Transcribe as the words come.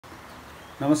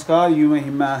नमस्कार, युमा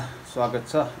हिममा स्वागत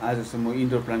छ। आज चाहिँ म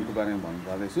इन्डोर प्लान्टको बारेमा भन्नु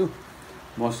जाँदैछु।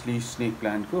 मोस्टली स्नेक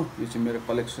प्लान्टको। यो चाहिँ मेरो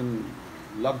कलेक्सन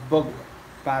लगभग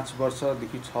 5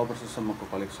 वर्षदेखि 6 वर्षसम्मको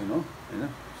कलेक्सन हो हैन।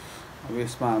 अब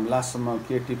यसमा लास्टसम्म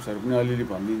के टिप्सहरू पनि अलिअलि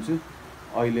भनिदिन्छु।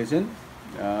 अहिले चाहिँ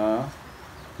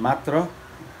मात्र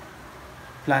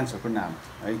प्लान्ट्सहरूको नाम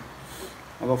है।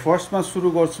 अब फर्स्टमा सुरु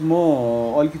गर्छु म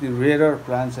अलिकति रेयर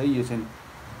प्लान्ट्स है। यो चाहिँ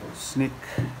स्नेक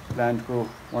प्लान्टको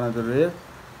वान अफ द रेयर।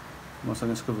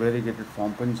 मसँग यसको भेरिगेटेड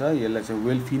फर्म पनि छ। यसलाई चाहिँ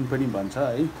वेलफिन पनि भन्छ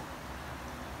है।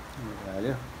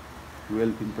 हाल्यो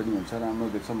वेलफिन पनि भन्छ। राम्रो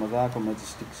देख्छ, मजाको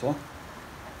मेजेस्टिक छ।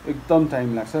 एकदम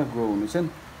टाइम लाग्छ ग्रो हुनु चाहिँ।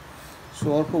 सो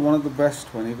अर्को वान अफ द बेस्ट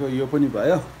भनेको यो पनि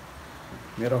भयो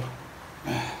मेरो।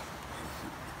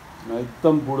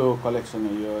 एकदम बुढो कलेक्सन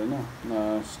हो यो हैन।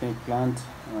 स्नेक प्लान्ट,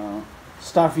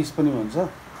 स्टारफिस पनि भन्छ।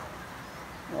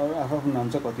 आफ्नो नाम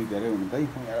चाहिँ कति धेरै हुन्छ है। म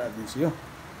यहाँ दिन्छु यो।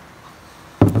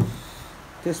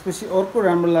 त्यसपछि अर्को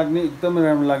राम्रो लाग्ने, एकदमै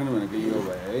राम्रो लाग्ने भनेको यो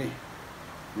भयो है।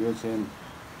 यो चाहिँ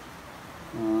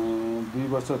 2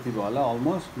 वर्ष जति भयो होला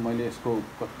अलमोस्ट। मैले यसको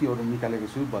कतिवटा निकालेको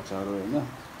छु बच्चाहरू हैन।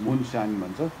 मुनशाइन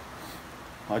भन्छ।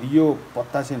 हरियो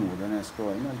पत्ता चाहिँ हुँदैन यसको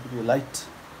हैन। अलिकति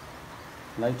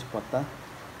लाइट पत्ता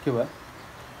के भयो,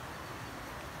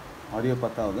 हरियो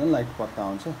पत्ता हुँदैन, लाइट पत्ता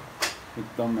हुन्छ।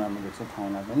 एकदम राम्रो देख्छ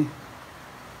ठाउँमा पनि।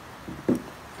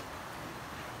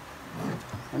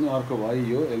 अनि अर्को भयो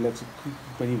यो, यसलाई चाहिँ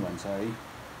क्रिकी पनि भन्छ है।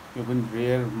 यो पनि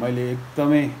रेयर। मैले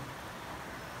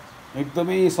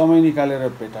एकदमै समय निकालेर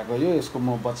भेटाएको यो। यसको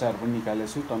म बच्चाहरू पनि निकालेको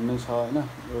छु, टन्नै छ हैन।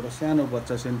 एउटा सानो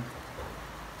बच्चा चाहिँ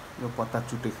यो पत्ता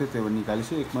चुटेको थियो, त्यो निकालेको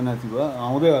छु। 1 महिना जति भयो,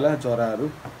 आउँदै होला जराहरू।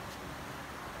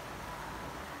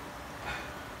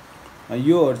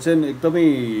 योहरू चाहिँ एकदमै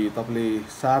तपाईँले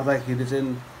सार्दाखेरि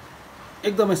चाहिँ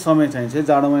एकदमै समय चाहिन्छ।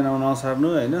 जाडो महिनामा नसार्नु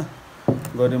हैन।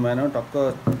 गर्मी महिनामा टक्क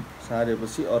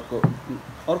सारेपछि अर्को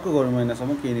गर्मी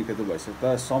महिनासम्म केही न केही त भइसक्छ।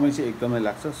 तर समय चाहिँ एकदमै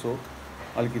लाग्छ। सो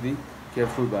अलिकति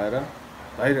केयरफुल भएर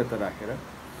धैर्यता राखेर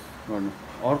गर्नु।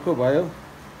 अर्को भयो,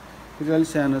 यो चाहिँ अलिक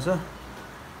सानो छ,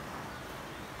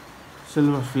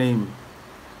 सिल्भर फ्लेम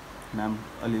नाम।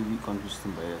 अलिअलि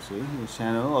कन्फ्युजन भइरहेको छु है। यो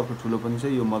सानो हो। अर्को ठुलो पनि छ।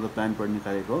 यो मदर प्लान्टबाट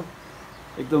निकालेको हो।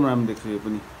 एकदम राम्रो देख्छ यो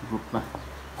पनि ग्रुपमा।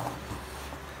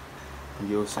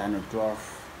 यो सानो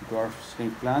ड्वार्फ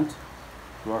स्नेक प्लान्ट,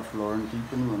 ड्वार्फ लोरेन्टी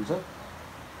पनि भन्छ।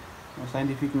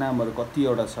 साइन्टिफिक नामहरू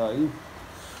कतिवटा छ है।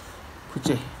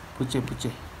 फुचे।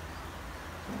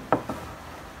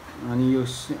 अनि यो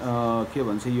के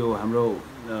भन्छ, यो हाम्रो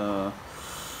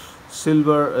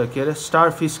सिल्भर के अरे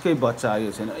स्टारफिसकै बच्चा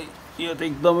आयो छैन। यो त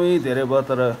एकदमै धेरै भयो,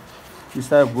 तर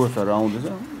बिस्तारै ग्रोथहरू आउँदैछ।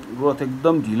 ग्रोथ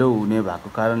एकदम ढिलो हुने भएको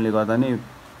कारणले गर्दा नै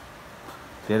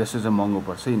धेरै जस्तो चाहिँ महँगो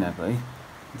पर्छ यिनीहरूको है,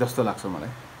 जस्तो लाग्छ मलाई।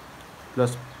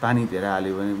 प्लस पानी धेरै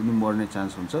हाल्यो भने पनि मर्ने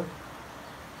चान्स हुन्छ।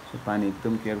 सो पानी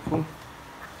एकदम केयरफुल।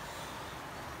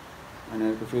 अनि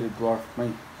अर्को फेरि ड्वार्फमै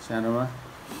सानोमा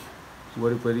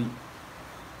वरिपरि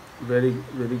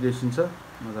भेरिगेसन छ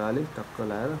मजाले टक्क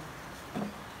लाएर।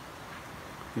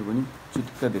 यो पनि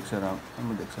चिट्क देख्छ,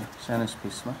 राम्रो देख्छ सानो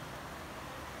स्पेसमा।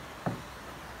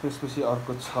 त्यसपछि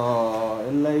अर्को छ,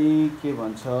 यसलाई के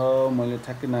भन्छ मैले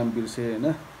ठ्याक्कै नाम बिर्सेँ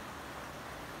हैन।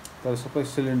 तर सबै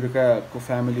सिलिन्ड्रिकाको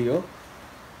फ्यामिली हो।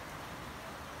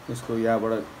 यसको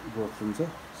यहाँबाट ग्रोथ हुन्छ,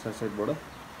 साइडबाट।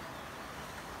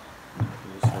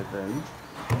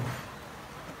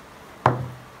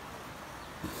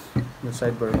 यो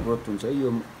साइडबाट ग्रोथ हुन्छ है। यो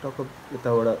टक्क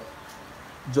यताबाट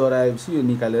जरा आएपछि यो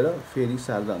निकालेर फेरि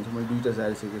सार्दा हुन्छ। मैले 2टा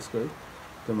सारिसकेँ यसको है।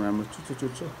 एकदम राम्रो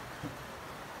चुच्चो।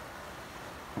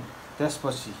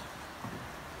 त्यसपछि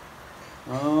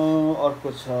अर्को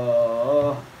छ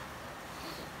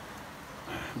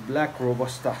ब्ल्याक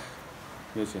रोबस्टा।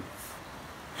 यो चाहिँ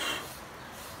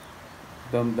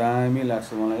एकदम दामी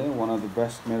लाग्छ मलाई। वान अफ द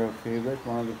बेस्ट, मेरो favourite,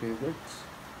 one of the favourites.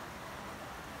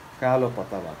 कालो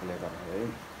पत्ता भएकोले गर्दा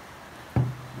है।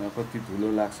 कति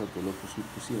धुलो लाग्छ, धुलो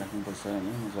पुसी राख्नुपर्छ हैन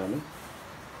मजाले।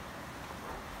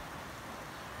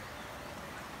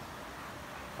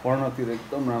 कर्णतिर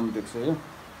एकदम राम्रो देख्छ यो।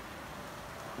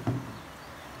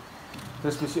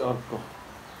 त्यसपछि अर्को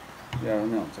यहाँ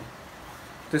नै आउँछ।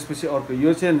 त्यसपछि अर्को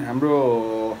यो चाहिँ हाम्रो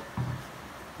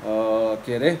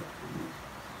के अरे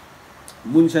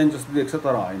मुनसाइन जस्तो देख्छ,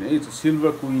 तर होइन। यो चाहिँ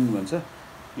सिल्भर क्विन भन्छ।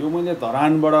 यो मैले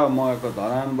धरानबाट मगाएको,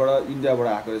 धरानबाट इन्डियाबाट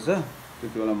आएको रहेछ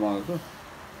त्यति बेला मगाएको।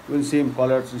 यो सेम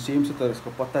कलर चाहिँ सेम छ, तर यसको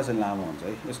पत्ता चाहिँ लामो हुन्छ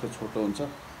है। यसको छोटो हुन्छ,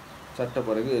 चट्ट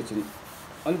परेको। यो चाहिँ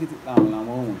अलिकति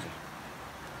लामो हुन्छ।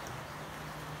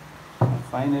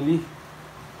 फाइनली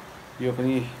यो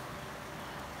पनि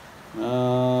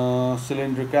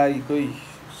सिलिन्ड्रिकाकै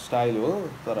स्टाइल हो,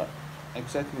 तर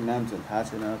एक्ज्याक्टली नाम चाहिँ थाहा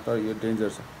छैन। तर यो डेन्जर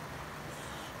छ।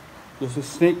 जस्तो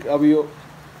स्नेक, अब यो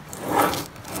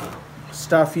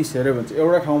स्टार फिस हेऱ्यो भने चाहिँ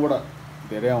एउटा ठाउँबाट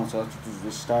धेरै आउँछ,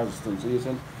 स्टार जस्तो हुन्छ। यो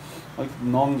चाहिँ अलिक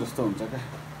नङ जस्तो हुन्छ क्या,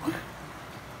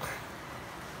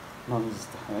 नङ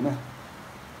जस्तो होइन।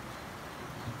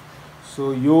 सो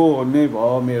यो नै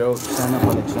भयो मेरो सानो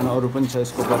कलेक्सन। अरू पनि छ,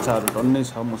 यसको बच्चाहरू टन्नै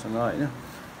छ मसँग होइन,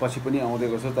 पछि पनि आउँदै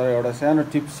गर्छ। तर एउटा सानो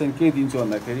टिप्स चाहिँ के दिन्छु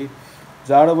भन्दाखेरि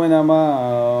जाडो महिनामा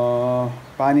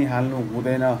पानी हाल्नु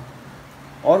हुँदैन,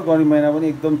 अरू गर्मी महिना पनि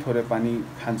एकदम थोरै पानी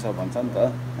खान्छ भन्छ नि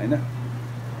त होइन।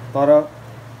 तर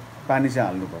पानी चाहिँ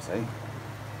हाल्नुपर्छ है।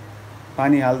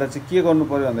 पानी हाल्दा चाहिँ के गर्नु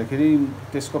पऱ्यो भन्दाखेरि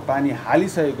त्यसको पानी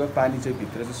हालिसकेको पानी चाहिँ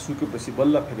भित्र चाहिँ सुकेपछि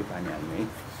बल्ल फेरि पानी हाल्ने है।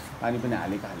 पानी पनि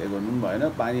हालेको गर्नु पनि भएन,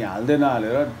 पानी हाल्दै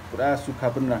नहालेर पुरा सुक्खा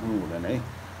पनि राख्नु हुँदैन है।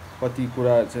 कति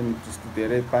कुरा चाहिँ त्यस्तो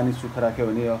धेरै पानी सुक्खा राख्यो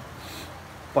भने यो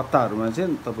पत्ताहरूमा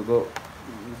चाहिँ तपाईँको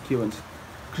के भन्छ,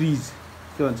 क्रिज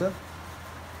के भन्छ,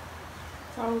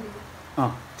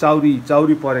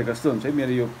 चाउरी परेको जस्तो हुन्छ है।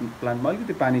 मेरो यो प्लान्टमा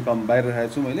अलिकति पानी कम बाहिर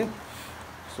राखेको छु मैले,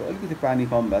 सो अलिकति पानी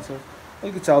कम भएको छ,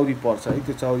 अलिकति चाउरी पर्छ है।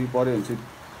 त्यो चाउरी पऱ्यो भने चाहिँ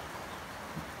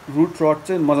रुट रट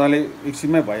चाहिँ मजाले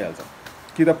एकछिनमै भइहाल्छ।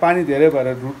 कि त पानी धेरै भएर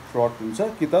रुट रट हुन्छ,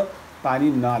 कि त पानी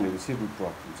नहालेपछि रुट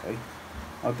रट हुन्छ है।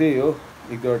 अब त्यही हो,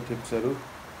 एक दुईवटा टिप्सहरू।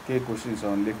 केही क्वेसन छ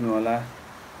भने लेख्नु होला,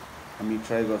 हामी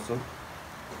ट्राई गर्छौँ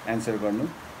एन्सर गर्नु।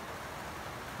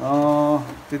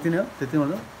 त्यति नै हो,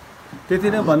 त्यति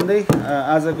नै भन्दै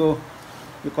आजको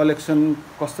यो कलेक्सन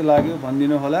कस्तो लाग्यो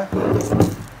भनिदिनु होला।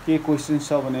 के क्वेसन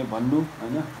छ भने भन्नु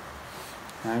होइन।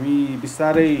 हामी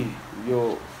बिस्तारै यो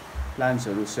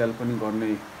प्लान्ट्सहरू सेल पनि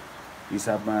गर्ने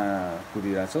हिसाबमा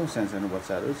कुदिरहेछौँ। सानो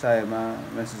बच्चाहरू चाहेमा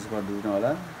मेसेज गरिदिनु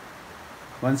होला।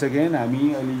 वन्स अगेन हामी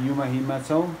अहिले युमाहीमा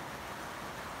छौँ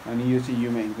अनि यो चाहिँ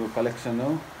युमाहीको कलेक्सन हो।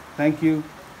 Thank you.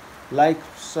 Like,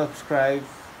 subscribe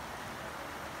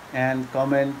and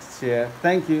comment, share.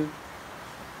 Thank you.